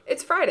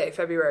Friday,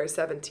 February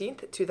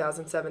 17th,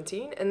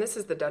 2017, and this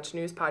is the Dutch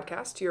News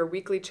Podcast, your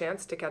weekly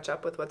chance to catch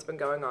up with what's been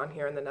going on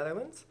here in the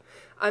Netherlands.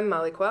 I'm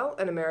Molly Quell,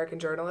 an American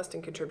journalist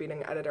and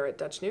contributing editor at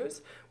Dutch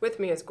News. With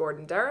me is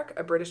Gordon Derrick,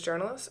 a British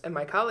journalist and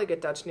my colleague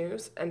at Dutch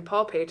News, and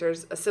Paul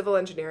Peters, a civil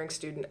engineering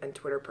student and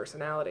Twitter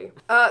personality.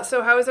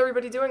 So how is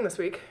everybody doing this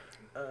week?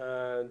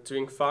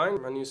 Doing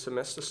fine. My new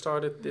semester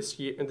started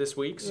this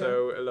week,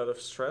 so a lot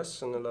of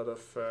stress and a lot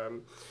of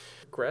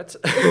regret.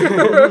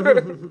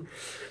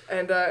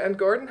 And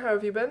Gordon, how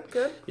have you been?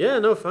 Good? Yeah,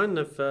 no, fine.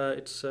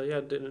 It's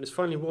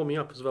finally warming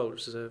up as well,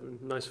 which is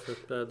nice for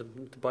the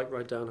bike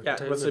ride down.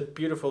 Yeah, it was a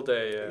beautiful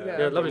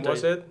day. Lovely day.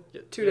 Was it?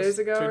 Yeah, 2 days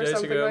ago or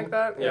something like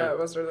that? Yeah, it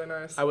was really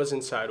nice. I was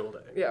inside all day.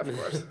 Yeah, of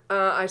course.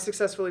 I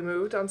successfully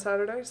moved on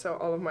Saturday, so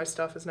all of my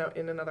stuff is now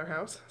in another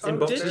house. In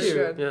boxes? Did you?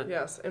 Good. Yeah.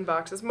 Yes, in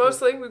boxes.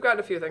 Mostly, we've got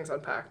a few things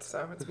unpacked,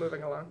 so it's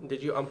moving along.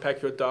 Did you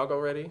unpack your dog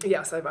already?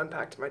 Yes, I've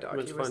unpacked my dog.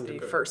 He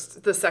was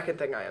the second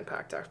thing I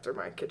unpacked after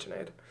my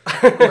KitchenAid.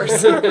 Of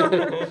course.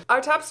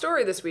 Our top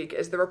story this week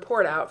is the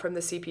report out from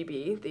the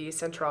CPB, the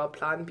Centraal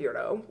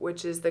Planbureau,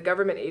 which is the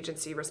government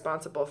agency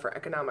responsible for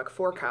economic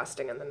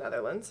forecasting in the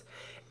Netherlands.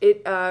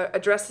 It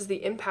addresses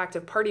the impact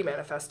of party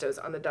manifestos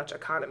on the Dutch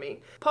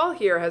economy. Paul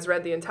here has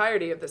read the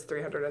entirety of this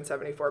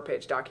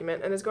 374-page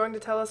document and is going to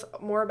tell us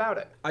more about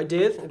it. I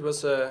did. It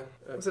was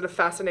Was it a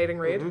fascinating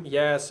read? Mm-hmm.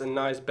 Yes, a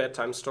nice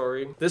bedtime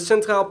story. The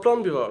Centraal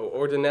Planbureau,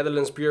 or the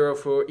Netherlands Bureau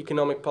for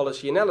Economic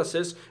Policy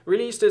Analysis,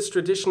 released its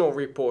traditional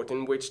report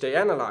in which they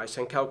analyze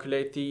and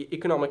calculate the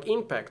economic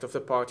impact of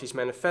the party's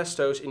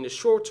manifestos in the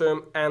short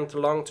term and the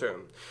long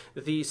term.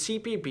 The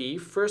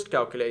CPB first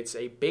calculates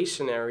a base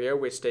scenario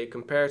which they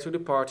compare to the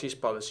party's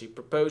policy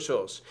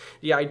proposals.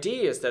 The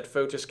idea is that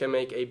voters can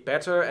make a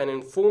better and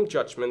informed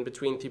judgment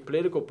between the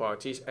political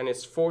parties, and it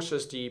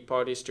forces the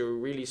parties to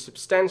really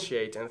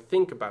substantiate and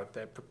think about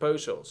their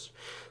proposals.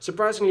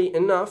 Surprisingly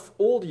enough,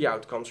 all the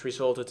outcomes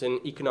resulted in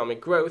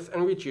economic growth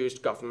and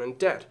reduced government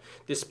debt,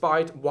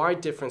 despite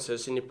wide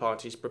differences in the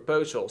party's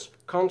proposals,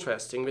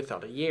 contrasting with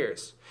other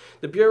years.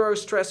 The Bureau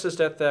stresses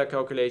that their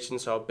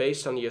calculations are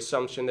based on the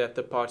assumption that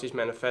the party's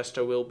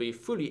manifesto will be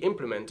fully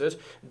implemented,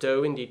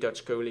 though in the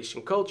Dutch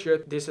coalition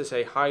culture this is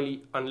a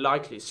highly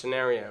unlikely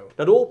scenario.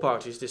 Not all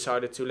parties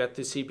decided to let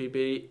the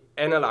CPB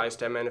analyze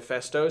their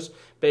manifestos.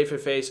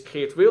 PVV's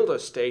Geert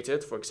Wilders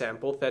stated, for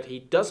example, that he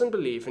doesn't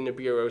believe in the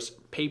Bureau's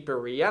paper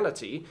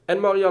reality,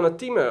 and Marianne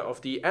Thieme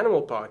of the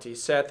Animal Party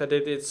said that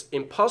it is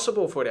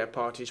impossible for their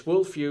party's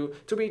worldview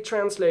to be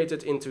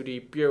translated into the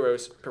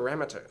Bureau's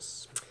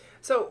parameters.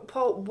 So,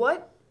 Paul,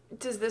 what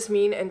does this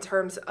mean in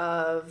terms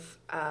of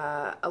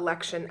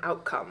election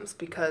outcomes?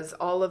 Because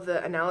all of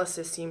the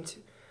analysis seemed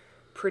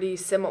pretty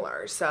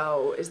similar.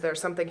 So is there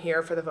something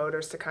here for the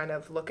voters to kind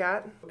of look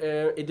at?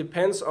 It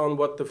depends on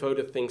what the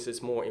voter thinks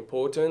is more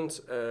important,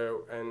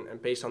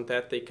 and based on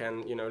that they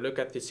can look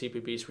at the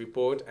CPB's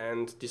report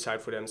and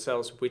decide for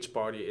themselves which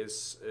party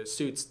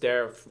suits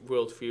their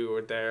worldview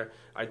or their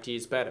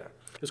ideas better.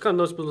 It's kind of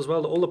noticeable as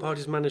well that all the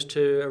parties managed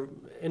to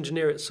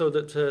engineer it so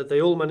that they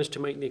all managed to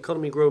make the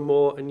economy grow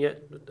more,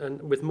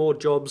 and with more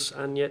jobs,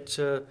 and yet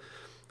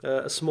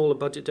a smaller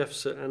budget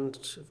deficit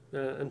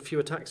and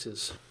fewer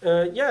taxes.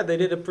 Yeah, they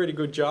did a pretty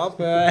good job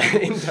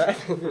in that.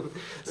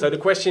 So the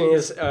question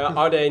is,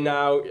 are they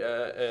now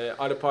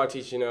other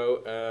parties,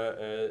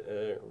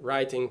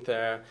 writing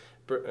their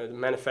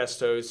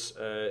manifestos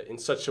in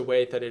such a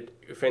way that it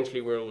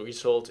eventually will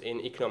result in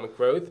economic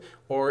growth,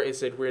 or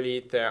is it really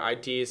their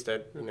ideas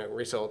that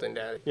result in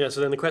that? Yeah. So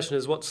then the question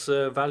is, what's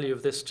the value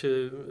of this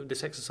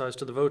exercise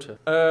to the voter?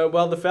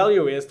 Well, the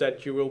value is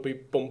that you will be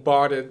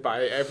bombarded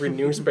by every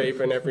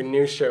newspaper and every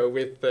news show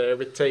with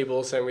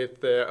tables and with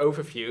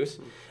overviews.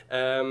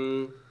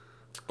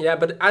 Yeah,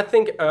 but I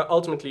think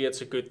ultimately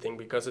it's a good thing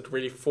because it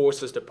really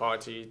forces the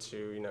party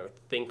to,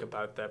 think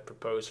about their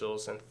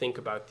proposals and think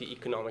about the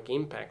economic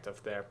impact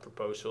of their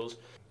proposals.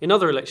 In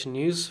other election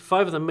news,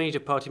 5 of the major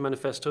party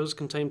manifestos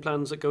contain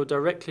plans that go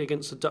directly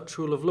against the Dutch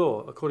rule of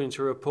law, according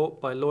to a report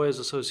by Lawyers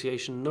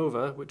Association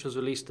Nova, which was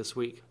released this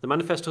week. The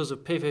manifestos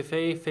of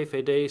PVV,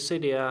 VVD,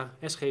 CDA,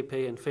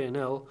 SGP and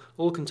VNL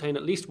all contain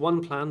at least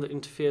one plan that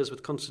interferes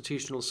with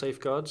constitutional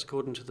safeguards,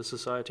 according to the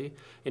Society,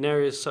 in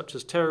areas such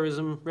as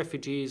terrorism,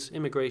 refugees,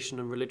 immigration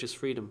and religious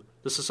freedom.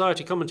 The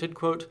Society commented,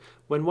 quote,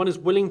 "When one is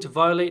willing to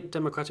violate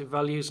democratic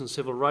values and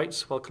civil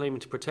rights while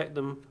claiming to protect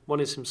them, one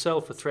is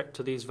himself a threat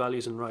to these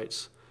values and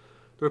rights."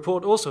 The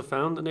report also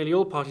found that nearly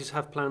all parties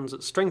have plans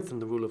that strengthen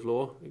the rule of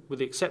law, with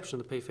the exception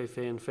of the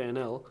PVV and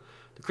VNL.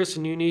 The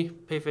ChristenUnie,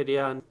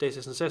 PvdA and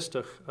D66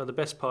 are the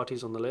best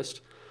parties on the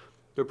list.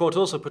 The report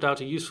also put out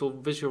a useful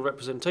visual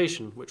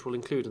representation, which we'll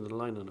include in the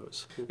liner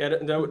notes. Yeah,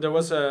 there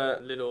was a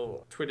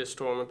little Twitter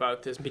storm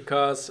about this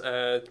because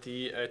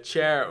the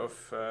chair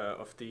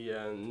of the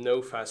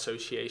Nova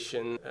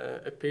Association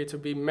appeared to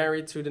be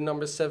married to the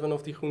number 7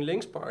 of the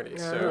GroenLinks party.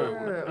 Yeah. So,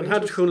 and how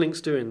did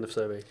GroenLinks do in the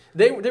survey?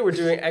 They were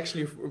doing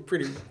actually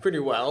pretty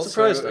well.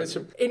 Surprised.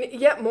 So in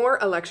yet more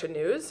election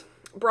news,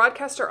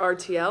 Broadcaster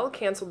RTL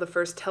cancelled the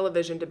first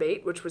television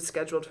debate, which was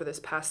scheduled for this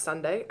past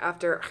Sunday,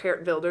 after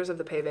Geert Wilders of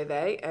the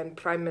PVV and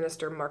Prime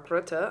Minister Mark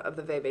Rutte of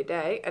the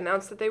VVD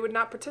announced that they would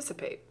not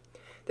participate.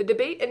 The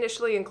debate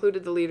initially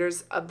included the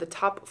leaders of the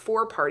top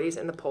 4 parties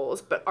in the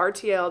polls, but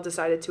RTL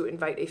decided to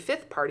invite a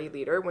 5th party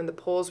leader when the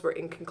polls were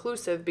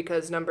inconclusive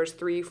because numbers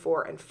 3,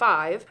 4, and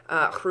 5,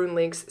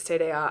 GroenLinks,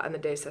 CDA, and the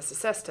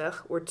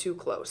D66, were too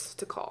close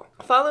to call.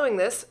 Following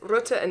this,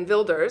 Rutte and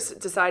Wilders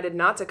decided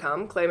not to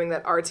come, claiming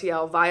that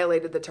RTL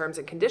violated the terms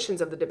and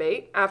conditions of the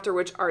debate, after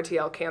which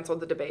RTL canceled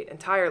the debate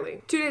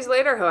entirely. 2 days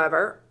later,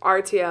 however,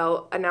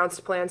 RTL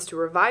announced plans to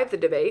revive the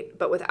debate,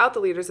 but without the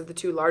leaders of the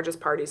 2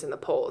 largest parties in the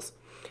polls.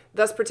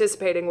 Thus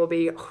participating will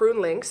be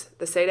GroenLinks,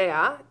 the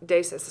CDA,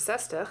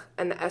 D66,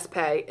 and the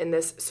SP in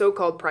this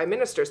so-called Prime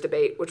Minister's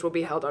debate, which will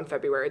be held on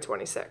February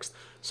 26th.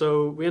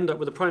 So we end up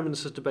with a Prime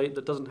Minister's debate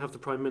that doesn't have the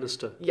Prime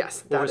Minister.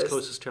 Yes, or his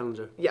closest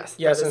challenger. Yes,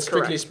 and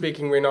strictly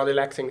speaking, we're not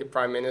electing the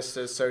Prime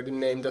Minister, so the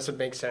name doesn't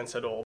make sense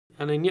at all.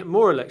 And in yet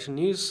more election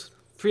news,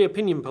 3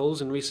 opinion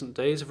polls in recent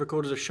days have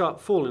recorded a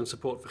sharp fall in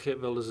support for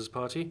Geert Wilders'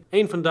 party.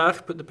 Eén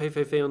Vandaag put the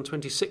PVV on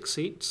 26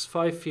 seats,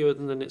 5 fewer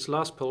than its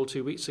last poll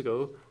 2 weeks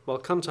ago, while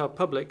Kantar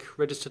Public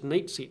registered an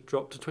 8-seat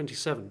drop to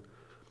 27.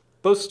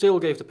 Both still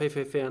gave the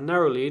PVV a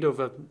narrow lead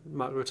over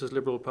Mark Rutte's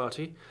Liberal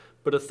Party,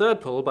 but a third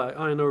poll by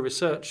INO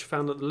Research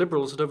found that the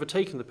Liberals had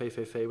overtaken the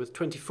PVV with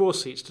 24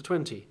 seats to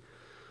 20.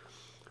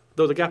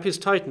 Though the gap is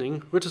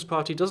tightening, Rutte's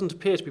party doesn't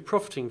appear to be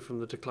profiting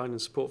from the decline in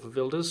support for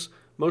Wilders.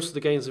 Most of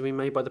the gains have been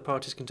made by the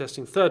parties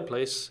contesting third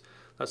place,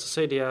 that's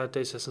the CDA,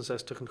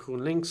 D66 and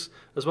GroenLinks,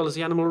 as well as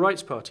the Animal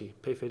Rights Party,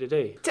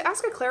 PVDD. To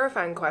ask a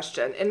clarifying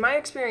question, in my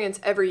experience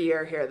every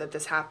year here that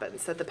this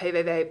happens, that the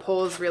PVV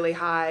polls really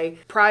high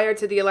prior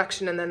to the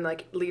election and then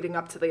leading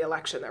up to the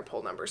election, their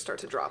poll numbers start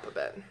to drop a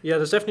bit. Yeah,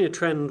 there's definitely a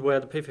trend where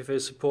the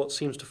PVV's support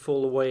seems to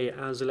fall away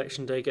as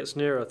election day gets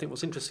nearer. I think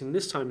what's interesting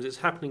this time is it's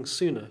happening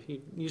sooner.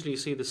 You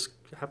see this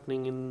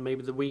happening in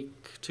maybe the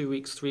week, 2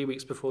 weeks, 3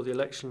 weeks before the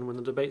election when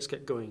the debates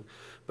get going.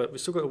 But we've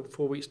still got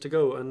 4 weeks to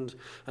go, and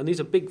these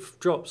are big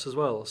drops as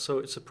well, so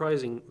it's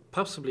surprising.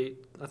 Possibly,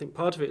 I think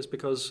part of it is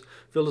because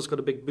Wilders got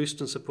a big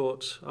boost in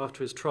support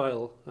after his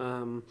trial,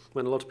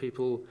 when a lot of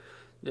people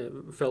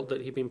felt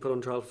that he'd been put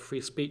on trial for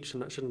free speech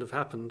and that shouldn't have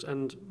happened.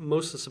 And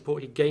most of the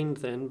support he gained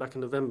then, back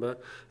in November,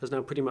 has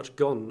now pretty much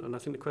gone. And I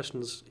think the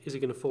question is he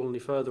going to fall any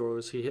further or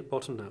has he hit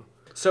bottom now?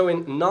 So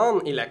in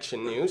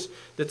non-election news,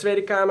 the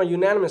Tweede Kamer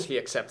unanimously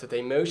accepted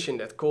a motion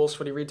that calls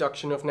for the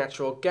reduction of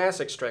natural gas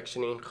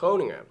extraction in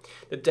Groningen.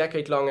 The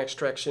decade-long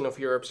extraction of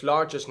Europe's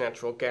largest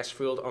natural gas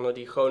field under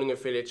the Groningen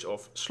village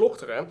of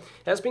Slochteren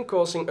has been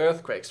causing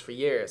earthquakes for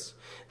years.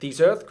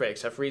 These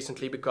earthquakes have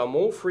recently become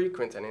more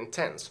frequent and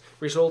intense,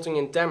 resulting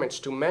in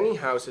damage to many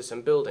houses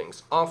and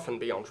buildings, often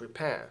beyond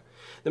repair.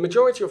 The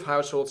majority of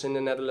households in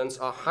the Netherlands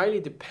are highly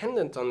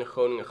dependent on the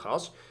Groningen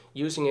gas,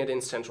 using it in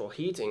central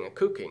heating and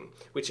cooking,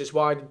 which is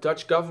why the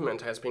Dutch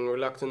government has been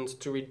reluctant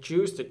to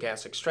reduce the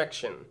gas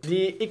extraction.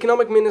 The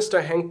economic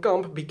minister Henk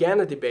Kamp began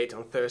a debate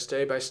on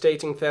Thursday by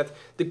stating that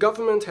the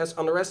government has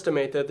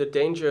underestimated the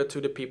danger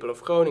to the people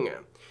of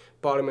Groningen.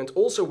 Parliament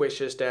also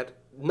wishes that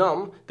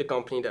NAM, the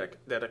company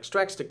that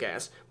extracts the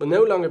gas, will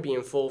no longer be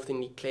involved in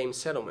the claim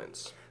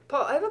settlements.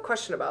 Paul, I have a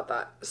question about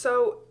that.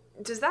 So,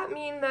 does that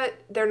mean that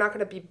they're not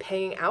going to be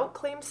paying out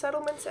claim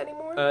settlements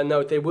anymore?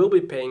 No, they will be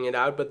paying it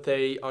out, but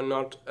they are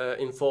not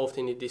involved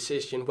in the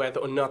decision whether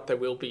or not they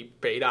will be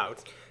paid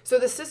out. So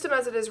the system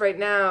as it is right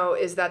now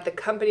is that the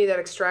company that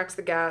extracts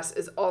the gas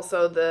is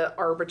also the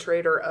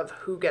arbitrator of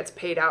who gets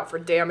paid out for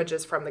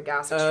damages from the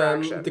gas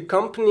extraction. The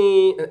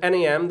company,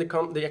 NAM,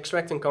 the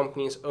extracting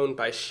company is owned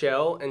by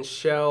Shell, and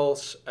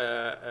Shell's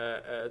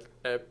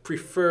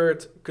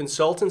preferred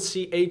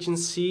consultancy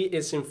agency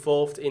is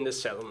involved in the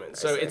settlement.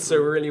 So it's a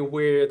really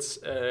weird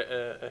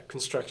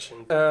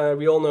construction.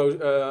 We all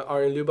know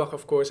Arjen Lubach,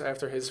 of course,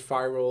 after his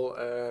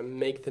viral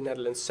Make the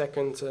Netherlands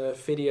Second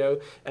video,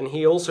 and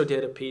he also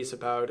did a piece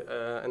about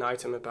an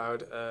item about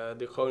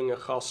the Groningen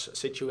gas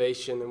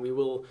situation, and we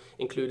will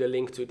include a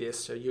link to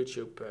this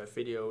YouTube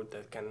video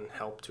that can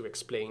help to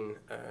explain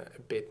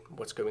a bit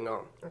what's going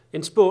on.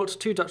 In sport,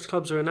 2 Dutch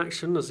clubs are in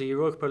action as the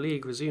Europa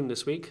League resumed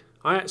this week.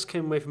 Ajax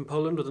came away from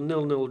Poland with a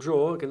 0-0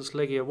 draw against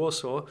Legia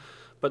Warsaw,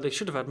 but they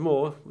should have had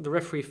more. The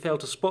referee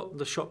failed to spot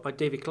the shot by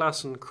Davy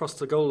Klaassen cross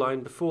the goal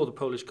line before the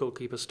Polish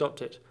goalkeeper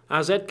stopped it.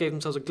 AZ gave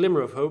themselves a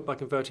glimmer of hope by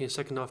converting a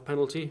second-half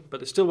penalty, but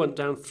they still went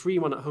down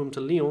 3-1 at home to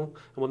Lyon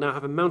and will now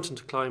have a mountain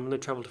to climb when they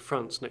travel to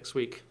France next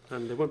week,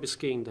 and they won't be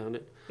skiing down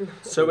it.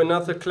 So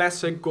another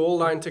classic goal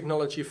line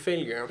technology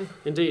failure.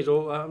 Indeed,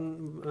 or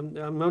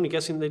I'm only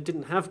guessing they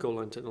didn't have goal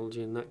line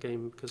technology in that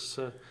game because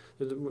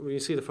when you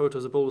see the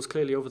photos, the ball was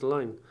clearly over the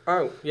line.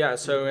 Oh, yeah,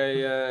 so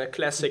a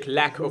classic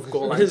lack of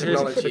goal line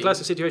technology. A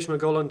classic situation where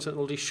goal line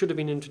technology should have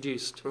been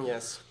introduced.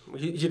 Yes.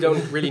 You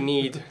don't really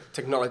need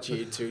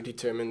technology to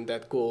determine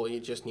that goal, you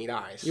just need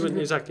eyes.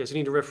 Exactly, so you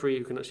need a referee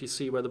who can actually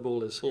see where the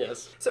ball is.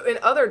 Yes. So in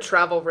other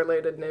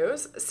travel-related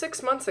news,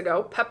 6 months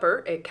ago,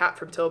 Pepper, a cat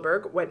from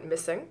Tilburg, went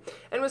missing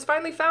and was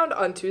finally found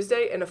on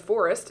Tuesday in a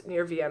forest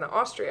near Vienna,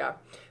 Austria.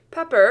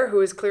 Pepper, who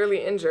is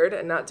clearly injured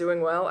and not doing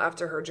well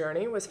after her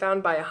journey, was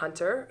found by a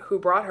hunter who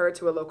brought her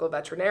to a local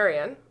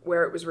veterinarian,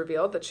 where it was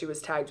revealed that she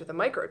was tagged with a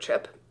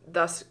microchip.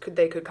 Thus,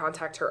 they could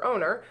contact her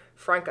owner,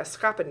 Franka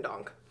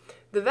Schapendonk.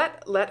 The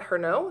vet let her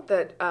know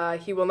that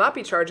he will not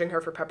be charging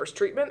her for Pepper's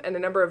treatment, and a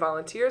number of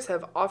volunteers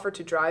have offered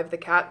to drive the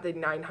cat the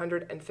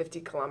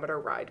 950-kilometer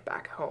ride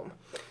back home.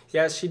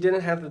 Yeah, she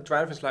didn't have the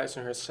driver's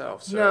license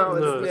herself,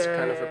 so it's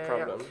kind of a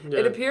problem. Yeah.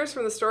 It appears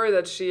from the story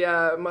that she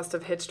must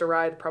have hitched a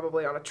ride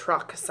probably on a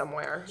truck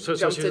somewhere.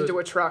 Jumped into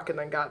a truck and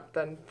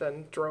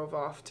then drove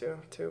off to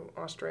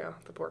Austria,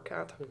 the poor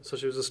cat. So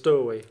she was a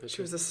stowaway.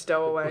 She was a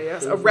stowaway,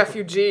 yes. A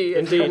refugee,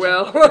 Indeed. if you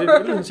will.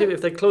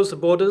 If they closed the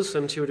borders,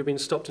 then she would have been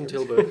stopped in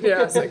Tilburg.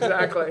 Yes,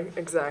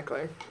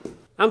 exactly.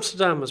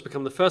 Amsterdam has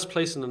become the first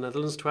place in the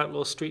Netherlands to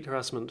outlaw street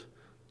harassment.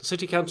 The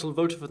City Council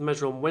voted for the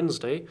measure on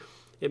Wednesday.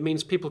 It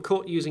means people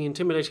caught using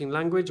intimidating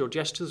language or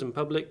gestures in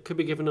public could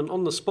be given an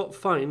on-the-spot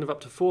fine of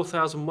up to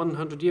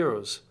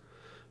 €4,100.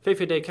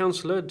 VVD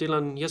councillor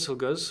Dylan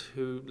Jesselgus,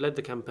 who led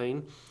the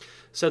campaign,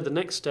 said the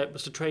next step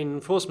was to train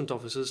enforcement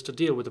officers to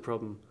deal with the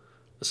problem.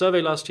 A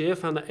survey last year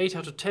found that 8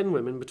 out of 10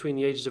 women between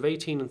the ages of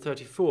 18 and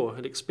 34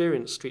 had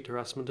experienced street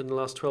harassment in the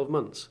last 12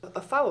 months.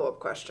 A follow-up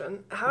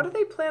question. How do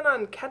they plan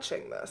on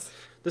catching this?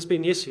 This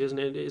being the issue, isn't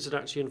it? Is it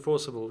actually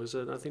enforceable? I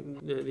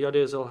think the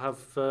idea is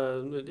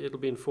it'll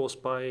be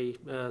enforced by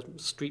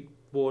street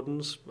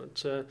wardens,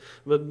 but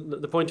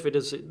the point of it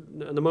is,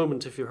 at the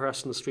moment, if you're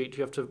harassed in the street,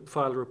 you have to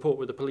file a report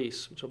with the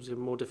police, which obviously is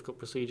a more difficult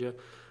procedure.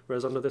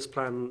 Whereas under this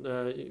plan,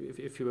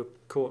 if you were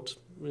caught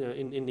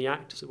in the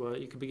act, as it were,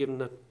 you could be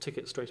given a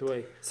ticket straight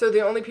away. So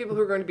the only people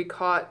who are going to be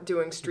caught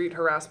doing street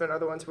harassment are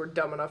the ones who are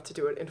dumb enough to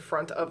do it in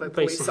front of a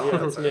police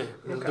officer. Yeah.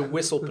 Okay. The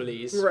whistle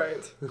police.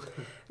 Right.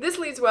 This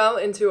leads well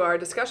into our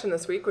discussion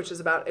this week, which is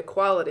about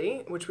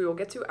equality, which we will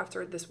get to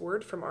after this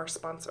word from our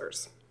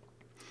sponsors.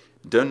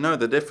 Don't know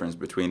the difference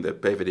between the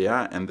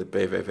PvdA and the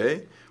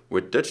PVV?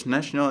 With Dutch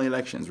national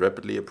elections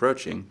rapidly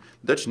approaching,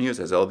 Dutch News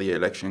has all the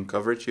election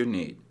coverage you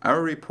need.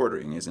 Our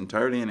reporting is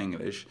entirely in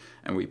English,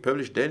 and we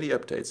publish daily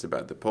updates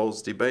about the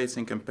polls, debates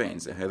and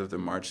campaigns ahead of the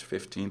March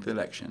 15th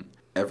election.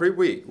 Every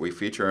week we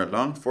feature a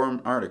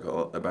long-form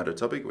article about a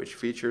topic which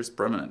features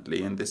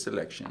prominently in this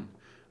election.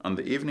 On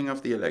the evening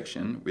of the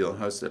election, we'll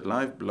host a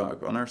live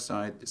blog on our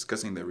site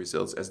discussing the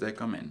results as they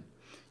come in.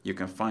 You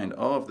can find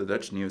all of the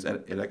Dutch News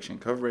election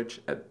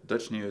coverage at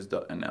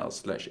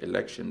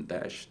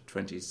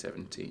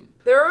dutchnews.nl/election-2017.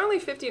 There are only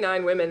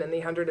 59 women in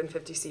the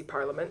 150-seat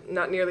parliament,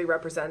 not nearly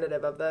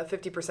representative of the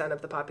 50%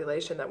 of the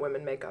population that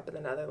women make up in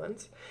the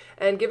Netherlands.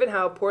 And given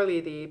how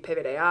poorly the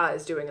PvdA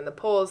is doing in the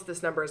polls,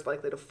 this number is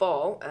likely to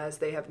fall, as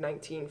they have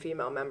 19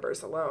 female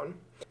members alone.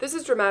 This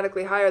is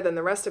dramatically higher than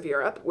the rest of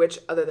Europe, which,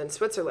 other than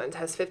Switzerland,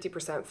 has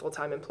 50%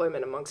 full-time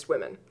employment amongst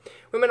women.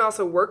 Women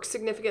also work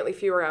significantly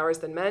fewer hours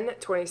than men,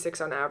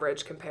 26 on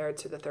average compared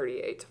to the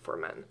 38 for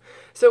men.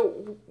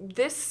 So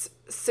this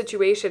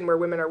situation where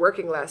women are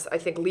working less, I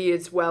think,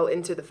 leads well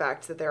into the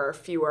fact that there are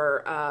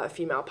fewer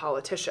female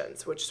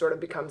politicians, which sort of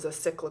becomes a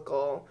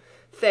cyclical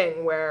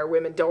thing where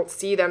women don't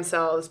see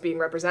themselves being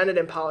represented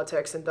in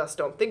politics and thus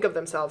don't think of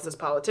themselves as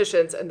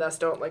politicians and thus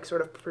don't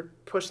sort of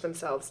push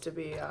themselves to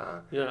be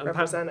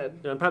represented.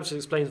 And perhaps it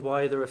explains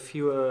why there are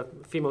fewer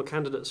female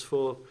candidates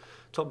for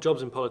top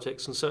jobs in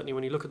politics, and certainly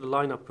when you look at the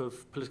lineup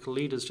of political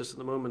leaders just at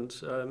the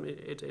moment,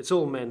 it's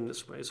all men,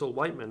 it's all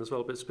white men as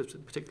well, but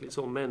particularly it's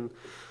all men,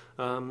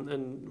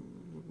 and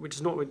which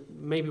is not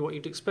maybe what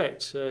you'd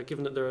expect,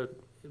 given that there are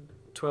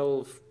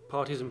 12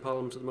 parties in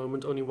Parliament at the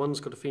moment. Only one's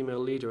got a female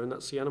leader, and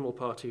that's the Animal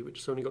Party, which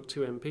has only got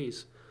 2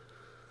 MPs.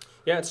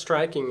 Yeah, it's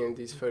striking, and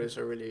these photos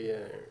are really...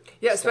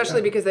 yeah,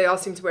 especially because they all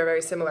seem to wear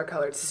very similar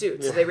colored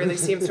suits. Yeah. They really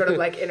seem sort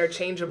of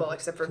interchangeable,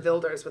 except for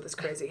Wilders with his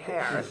crazy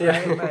hair.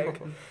 Right?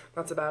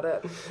 That's about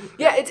it.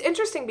 Yeah, it's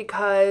interesting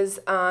because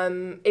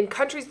in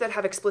countries that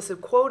have explicit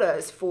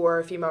quotas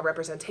for female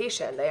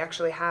representation, they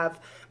actually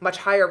have much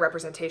higher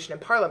representation in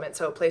parliament.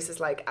 So places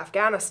like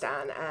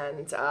Afghanistan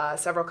and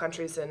several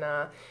countries in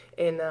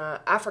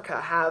Africa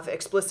have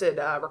explicit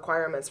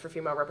requirements for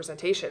female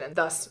representation, and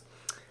thus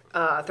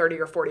 30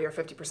 or 40 or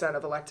 50%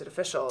 of elected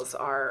officials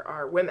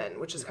are women,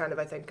 which is kind of,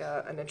 I think,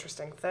 an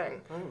interesting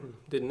thing.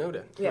 Didn't know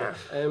that. Yeah.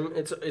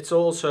 It's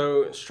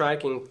also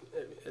striking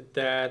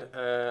that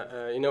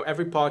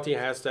every party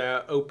has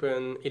their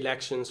open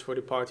elections for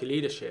the party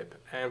leadership.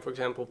 And for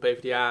example,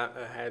 PvdA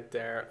had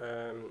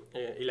their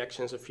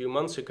elections a few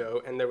months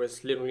ago, and there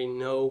was literally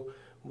no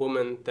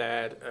woman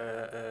that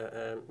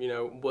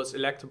was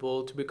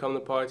electable to become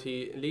the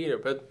party leader,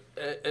 but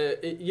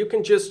you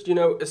can just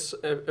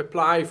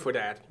apply for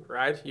that,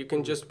 right? You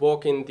can just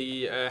walk in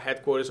the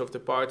headquarters of the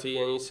party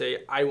and you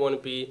say, I want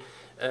to be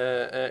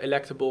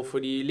electable for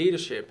the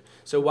leadership.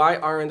 So why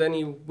aren't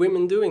any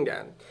women doing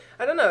that?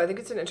 I don't know. I think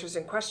it's an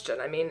interesting question.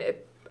 I mean,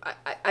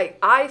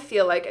 I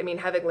feel like,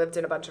 having lived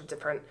in a bunch of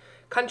different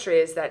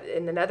countries, that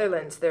in the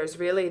Netherlands there's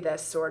really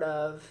this sort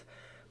of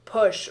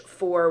push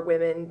for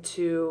women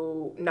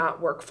to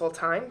not work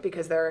full-time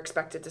because they're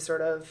expected to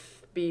sort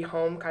of be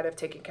home kind of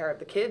taking care of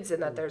the kids,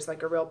 and that there's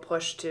like a real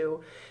push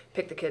to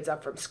pick the kids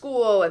up from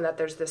school, and that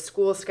there's this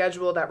school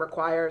schedule that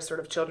requires sort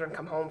of children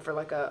come home for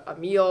like a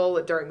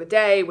meal during the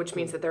day, which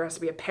means that there has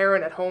to be a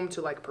parent at home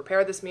to like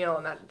prepare this meal,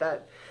 and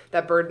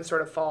that burden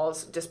sort of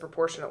falls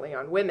disproportionately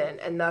on women.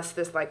 And thus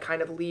this like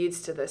kind of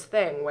leads to this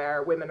thing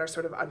where women are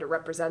sort of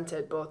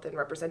underrepresented, both in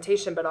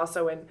representation but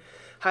also in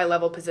high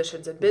level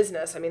positions in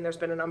business. I mean, there's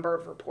been a number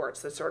of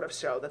reports that sort of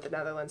show that the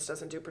Netherlands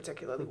doesn't do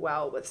particularly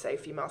well with, say,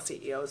 female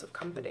CEOs of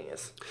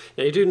companies.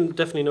 Yeah, you do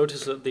definitely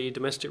notice that the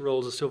domestic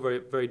roles are still very,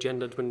 very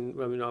gendered.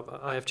 When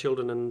I have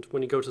children, and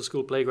when you go to the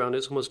school playground,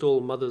 it's almost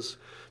all mothers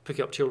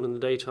picking up children in the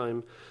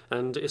daytime,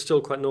 and it's still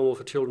quite normal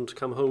for children to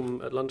come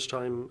home at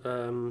lunchtime,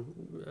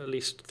 at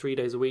least 3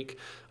 days a week,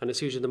 and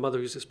it's usually the mother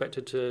who's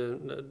expected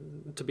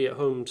to be at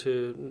home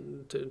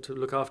to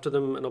look after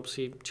them, and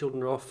obviously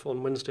children are off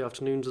on Wednesday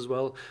afternoons as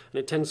well, and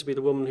it tends to be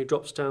the woman who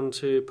drops down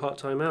to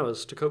part-time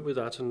hours to cope with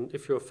that. And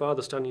if you're a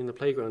father standing in the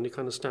playground, you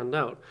kind of stand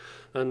out,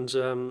 and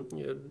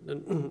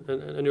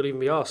you'll even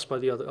be asked by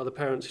the other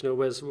parents,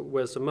 where's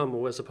the mum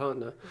or where's the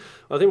partner.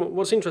 I think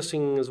what's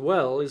interesting as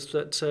well is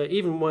that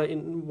even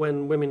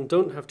when women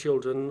don't have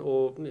children,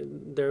 or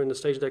they're in the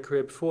stage of their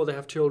career before they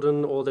have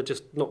children, or they're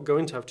just not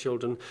going to have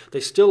children,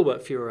 they still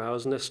work fewer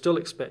hours, and they're still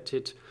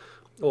expected,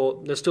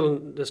 or there's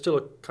still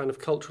a kind of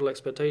cultural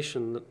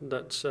expectation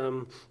that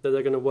they're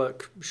going to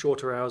work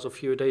shorter hours or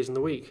fewer days in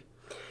the week.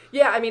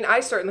 Yeah, I mean,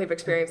 I certainly have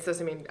experienced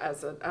this. I mean,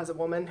 as a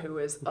woman who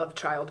is of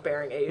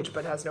childbearing age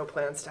but has no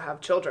plans to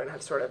have children,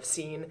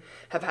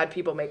 have had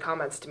people make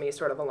comments to me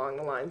sort of along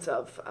the lines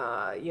of,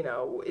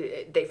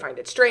 they find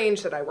it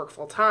strange that I work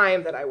full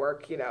time, that I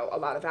work, a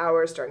lot of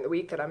hours during the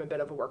week, that I'm a bit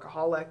of a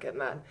workaholic, and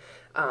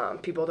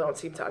that people don't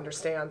seem to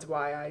understand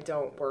why I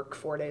don't work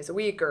 4 days a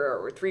week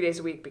or 3 days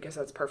a week, because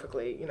that's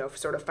perfectly,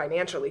 sort of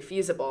financially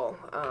feasible.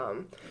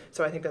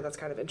 So I think that that's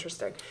kind of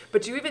interesting.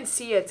 But do you even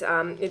see it,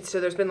 so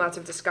there's been lots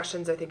of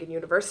discussions, I think, in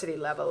university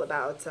level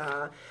about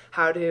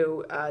how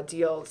to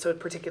deal, so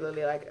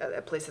particularly like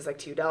at places like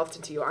TU Delft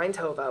and TU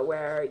Eindhoven,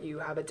 where you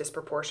have a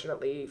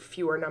disproportionately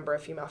fewer number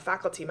of female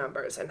faculty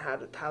members, and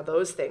how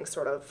those things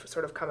sort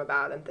of come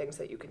about, and things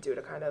that you can do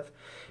to kind of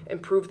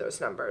improve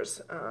those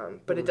numbers.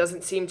 But it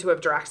doesn't seem to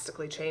have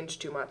drastically changed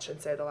too much in,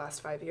 say, the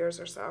last 5 years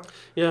or so.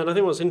 Yeah, and I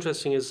think what's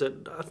interesting is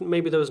that I think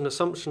maybe there was an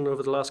assumption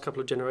over the last couple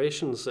of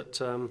generations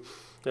that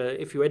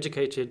if you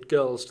educated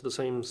girls to the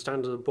same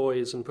standard of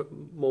boys and put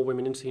more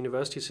women into the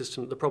university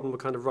system, the problem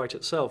would kind of right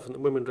itself, and that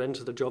women would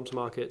enter the jobs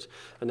market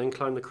and then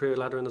climb the career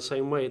ladder in the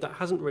same way. That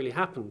hasn't really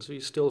happened. So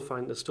you still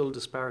find there's still a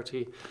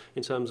disparity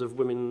in terms of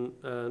women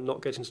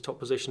not getting to top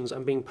positions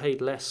and being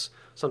paid less,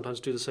 sometimes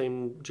to do the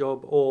same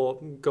job,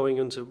 or going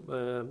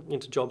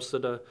into jobs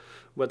that are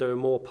where there are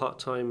more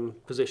part-time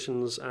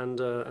positions and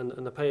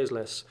the pay is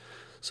less.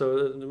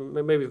 So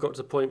maybe we've got to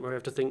the point where we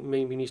have to think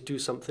maybe we need to do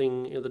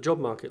something at the job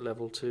market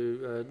level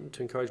to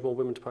encourage more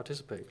women to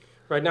participate.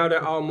 Right now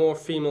there are more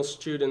female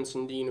students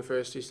in the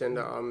universities than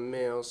there are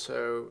male,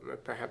 so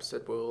perhaps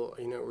that will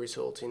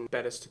result in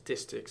better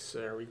statistics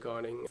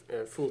regarding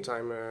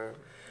full-time women.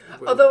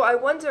 Although I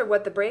wonder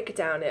what the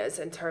breakdown is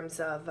in terms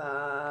of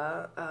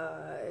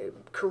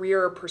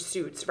career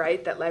pursuits,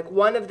 right? That like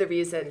one of the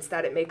reasons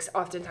that it makes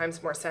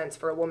oftentimes more sense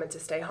for a woman to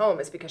stay home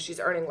is because she's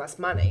earning less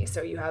money.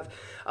 So you have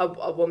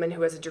a woman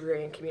who has a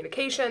degree in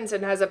communications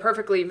and has a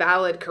perfectly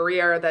valid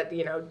career that,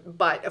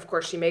 but of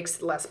course she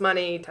makes less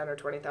money, 10 or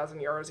 20,000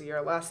 euros a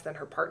year less than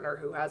her partner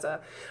who has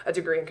a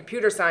degree in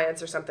computer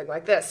science or something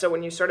like this. So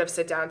when you sort of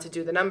sit down to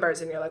do the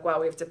numbers and you're like, well,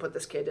 we have to put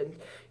this kid in,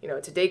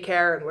 to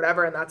daycare and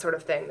whatever and that sort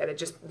of thing, that it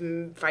just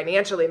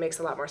financially makes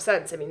a lot more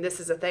sense. I mean, this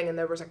is a thing, and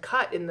there was a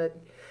cut in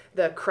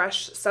the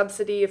creche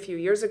subsidy a few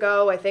years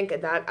ago, I think,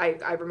 and that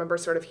I remember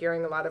sort of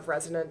hearing a lot of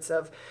resonance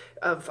of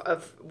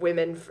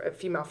women,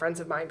 female friends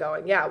of mine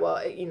going, yeah,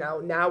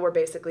 well, now we're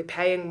basically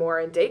paying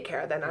more in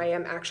daycare than I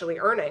am actually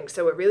earning,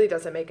 so it really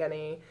doesn't make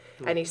any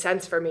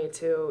sense for me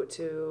to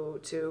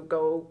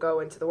go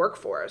into the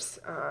workforce.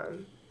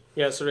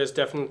 Yeah, so there's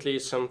definitely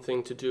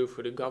something to do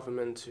for the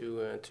government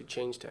to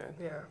change that.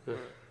 Yeah.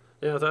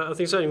 Yeah, I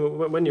think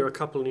certainly when you're a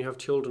couple and you have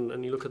children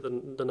and you look at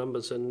the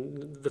numbers,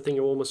 and the thing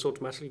you're almost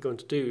automatically going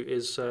to do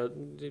is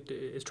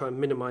try and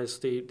minimise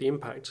the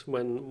impact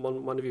when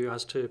one of you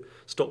has to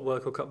stop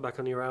work or cut back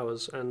on your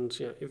hours. And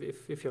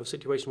if you have a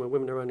situation where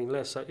women are earning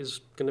less, that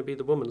is going to be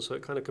the woman. So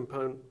it kind of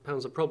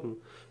compounds the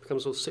problem,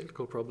 becomes a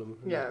cyclical problem.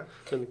 Yeah.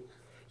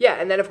 Yeah,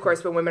 and then of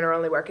course when women are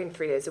only working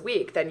 3 days a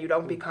week, then you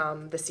don't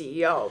become the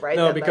CEO, right?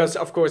 No, because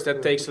of course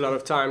that takes a lot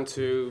of time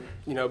to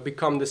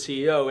become the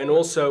CEO, and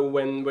also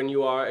when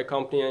you are a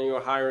company and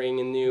you're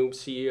hiring a new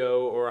CEO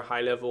or a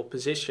high level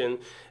position,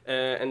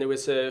 and there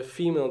is a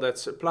female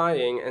that's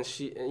applying, and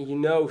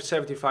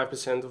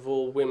 75% of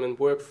all women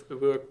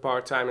work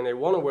part time and they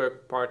want to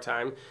work part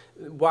time.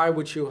 Why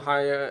would you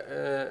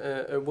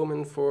hire a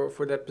woman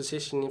for that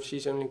position if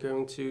she's only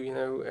going to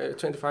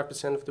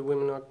 25% of the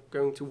women are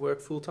going to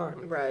work full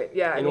time? Right. Right.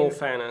 Yeah. In all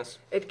fairness.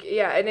 It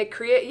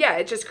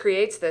just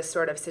creates this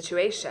sort of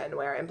situation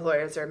where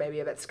employers are maybe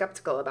a bit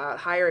skeptical about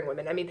hiring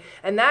women. I mean,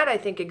 and that I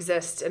think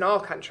exists in all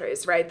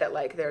countries, right? That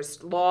like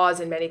there's laws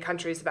in many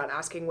countries about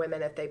asking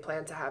women if they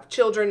plan to have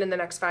children in the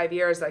next 5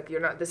 years. Like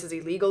this is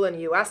illegal in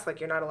the US. Like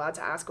you're not allowed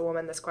to ask a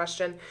woman this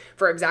question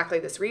for exactly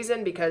this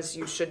reason, because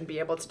you shouldn't be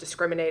able to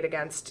discriminate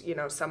against,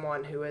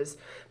 someone who is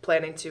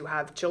planning to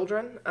have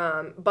children.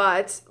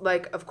 But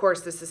like, of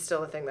course, this is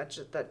still a thing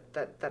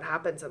that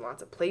happens in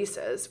lots of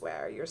places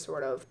where you're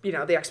sort of,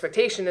 the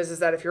expectation is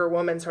that if you're a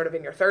woman sort of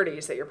in your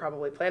 30s, that you're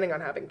probably planning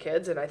on having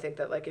kids. And I think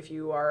that like if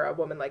you are a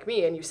woman like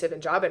me and you sit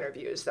in job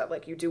interviews, that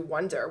like you do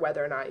wonder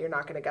whether or not you're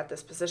not going to get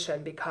this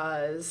position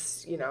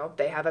because,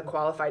 they have a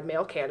qualified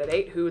male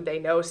candidate who they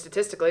know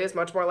statistically is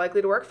much more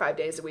likely to work 5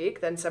 days a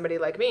week than somebody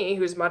like me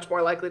who's much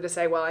more likely to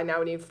say, well, I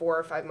now need 4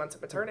 or 5 months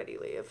of maternity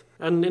leave.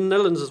 And in the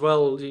Netherlands as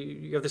well,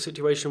 you have the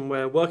situation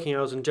where working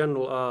hours in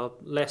general are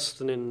less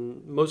than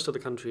in most other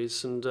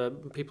countries, and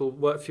people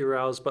work fewer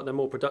hours, but they're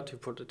more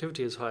productive.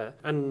 Productivity is higher,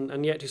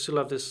 and yet you still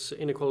have this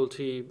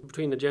inequality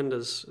between the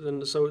genders.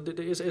 And so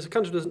it's a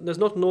country there's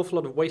not an awful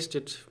lot of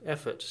wasted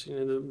effort.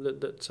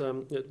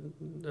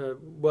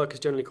 Work is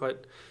generally quite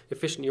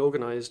efficiently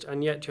organised,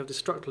 and yet you have this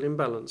structural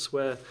imbalance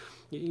where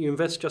you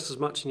invest just as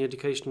much in the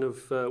education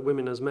of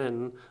women as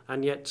men,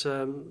 and yet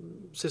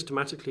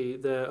systematically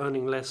they're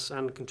earning less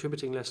and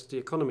contributing less to the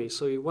economy.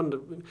 So you wonder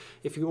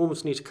if you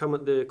almost need to come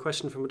at the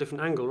question from a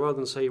different angle, rather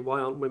than say why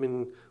aren't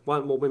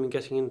more women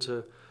getting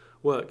into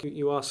work.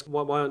 You ask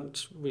why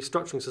aren't we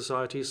structuring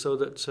society so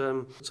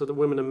that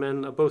women and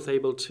men are both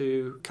able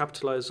to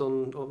capitalise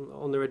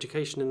on their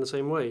education in the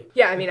same way.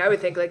 Yeah, I mean, I would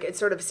think like it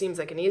sort of seems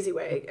like an easy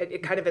way.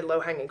 It kind of a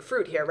low-hanging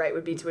fruit here, right,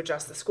 would be to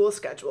adjust the school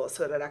schedule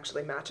so that it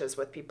actually matches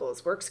with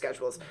people's work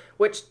schedules,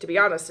 which, to be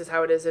honest, is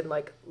how it is in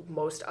like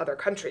most other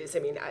countries. I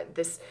mean,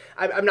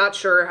 I'm not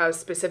sure how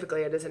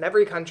specifically it is in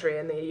every country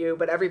in the EU,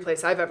 but every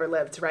place I've ever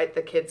lived, right,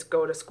 the kids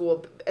go to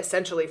school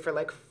essentially for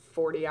like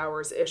 40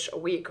 hours-ish a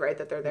week, right,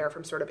 that they're there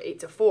from sort of 8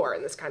 to 4,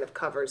 and this kind of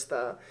covers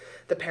the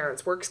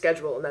parents' work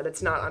schedule, and that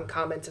it's not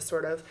uncommon to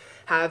sort of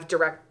have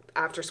direct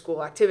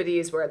after-school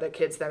activities where the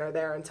kids then are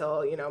there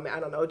until, I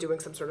don't know, doing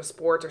some sort of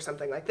sport or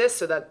something like this,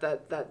 so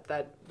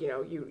that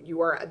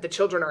you are, the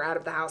children are out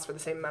of the house for the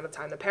same amount of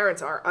time the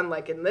parents are,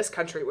 unlike in this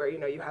country where,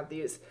 you have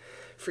these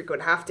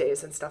frequent half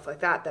days and stuff like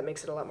that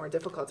makes it a lot more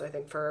difficult, I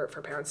think, for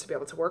parents to be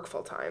able to work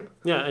full time.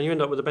 Yeah, and you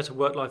end up with a better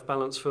work-life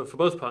balance for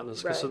both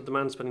partners, because right. The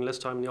man's spending less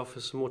time in the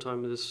office and more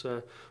time with his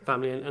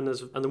family, and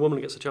the woman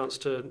gets a chance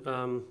to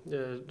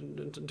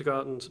go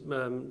out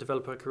and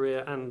develop her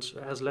career and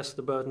has less of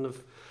the burden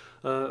of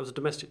the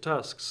domestic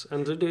tasks.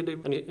 And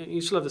you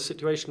still have the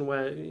situation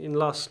where in the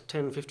last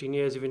 10, 15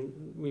 years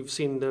we've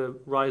seen the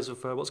rise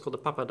of what's called the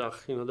papadag,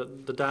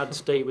 the dad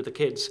stay with the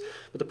kids.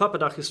 But the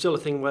papadag is still a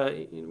thing where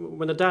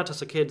when a dad has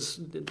the kids,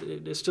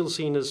 it's still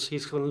seen as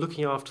he's kind of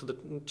looking after the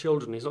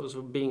children. He's not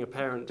sort of being a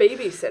parent.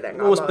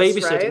 Babysitting almost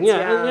babysitting, right?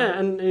 Yeah.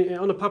 And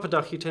on a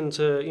papadag you tend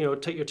to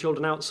take your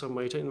children out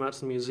somewhere. You take them out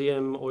to the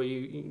museum, or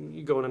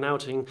you go on an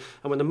outing.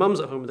 And when the mum's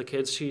at home with the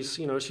kids, she's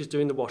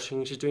doing the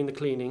washing, she's doing the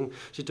cleaning,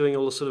 she's doing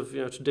all the sort of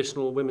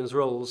traditional women's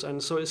roles,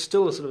 and so it's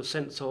still a sort of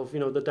sense of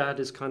the dad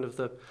is kind of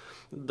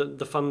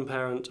the fun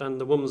parent, and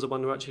the woman's the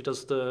one who actually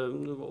does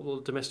all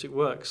the domestic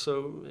work.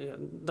 So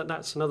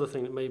that's another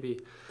thing that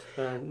maybe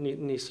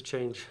needs to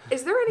change.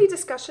 Is there any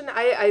discussion?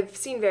 I've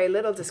seen very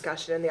little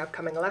discussion in the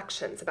upcoming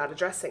elections about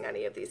addressing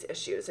any of these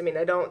issues. I mean,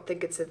 I don't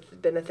think it's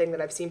been a thing that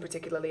I've seen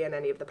particularly in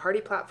any of the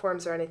party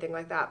platforms or anything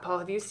like that. Paul,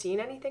 have you seen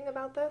anything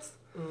about this?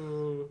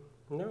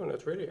 No,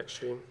 not really,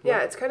 actually.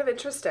 Yeah, it's kind of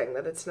interesting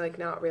that it's like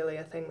not really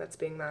a thing that's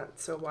being that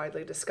so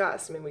widely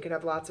discussed. I mean, we could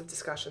have lots of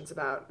discussions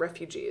about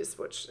refugees,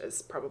 which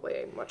is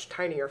probably a much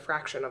tinier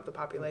fraction of the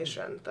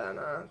population than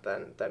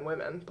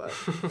women. But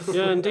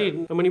yeah,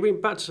 indeed. And when you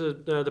bring back to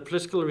the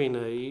political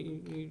arena,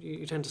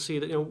 you tend to see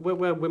that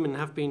where women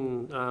have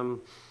been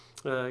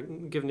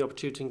given the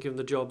opportunity and given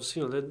the jobs,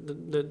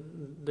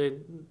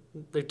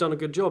 they've done a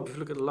good job. If you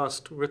look at the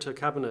last Rutte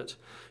cabinet,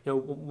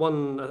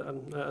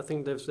 I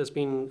think there's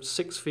been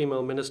 6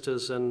 female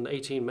ministers and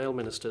 18 male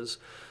ministers.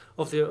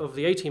 Of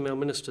the 18 male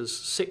ministers,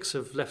 6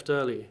 have left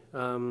early,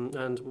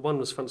 and one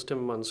was Frans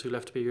Timmermans, who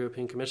left to be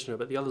European Commissioner,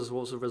 but the others have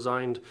also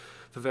resigned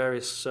for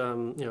various,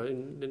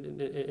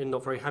 in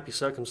not very happy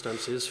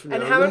circumstances.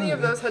 And how many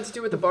of those had to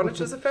do with the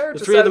Bonniches affair?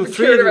 Three of them was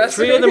to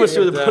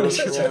do with the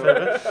Bonniches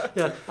affair.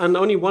 Yeah, and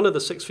only one of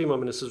the 6 female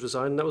ministers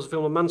resigned, and that was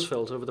Wilma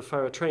Mansveld over the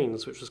Farah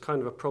trains, which was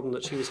kind of a problem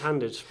that she was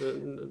handed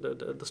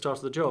at the start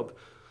of the job.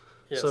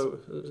 Yes. So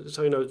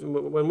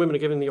when women are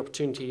given the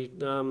opportunity,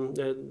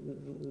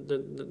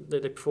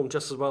 they perform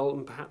just as well,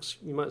 and perhaps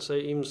you might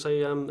even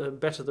say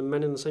better than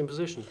men in the same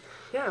position.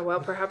 Yeah,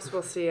 well, perhaps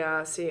we'll see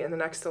in the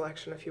next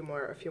election a few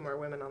more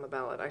women on the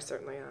ballot. I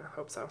certainly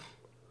hope so.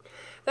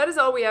 That is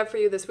all we have for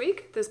you this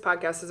week. This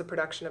podcast is a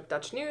production of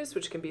Dutch News,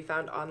 which can be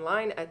found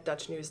online at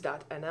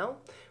dutchnews.nl.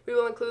 We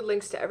will include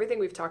links to everything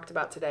we've talked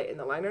about today in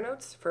the liner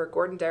notes. For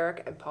Gordon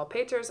Derrick and Paul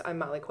Peters, I'm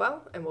Molly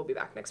Quell, and we'll be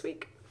back next week.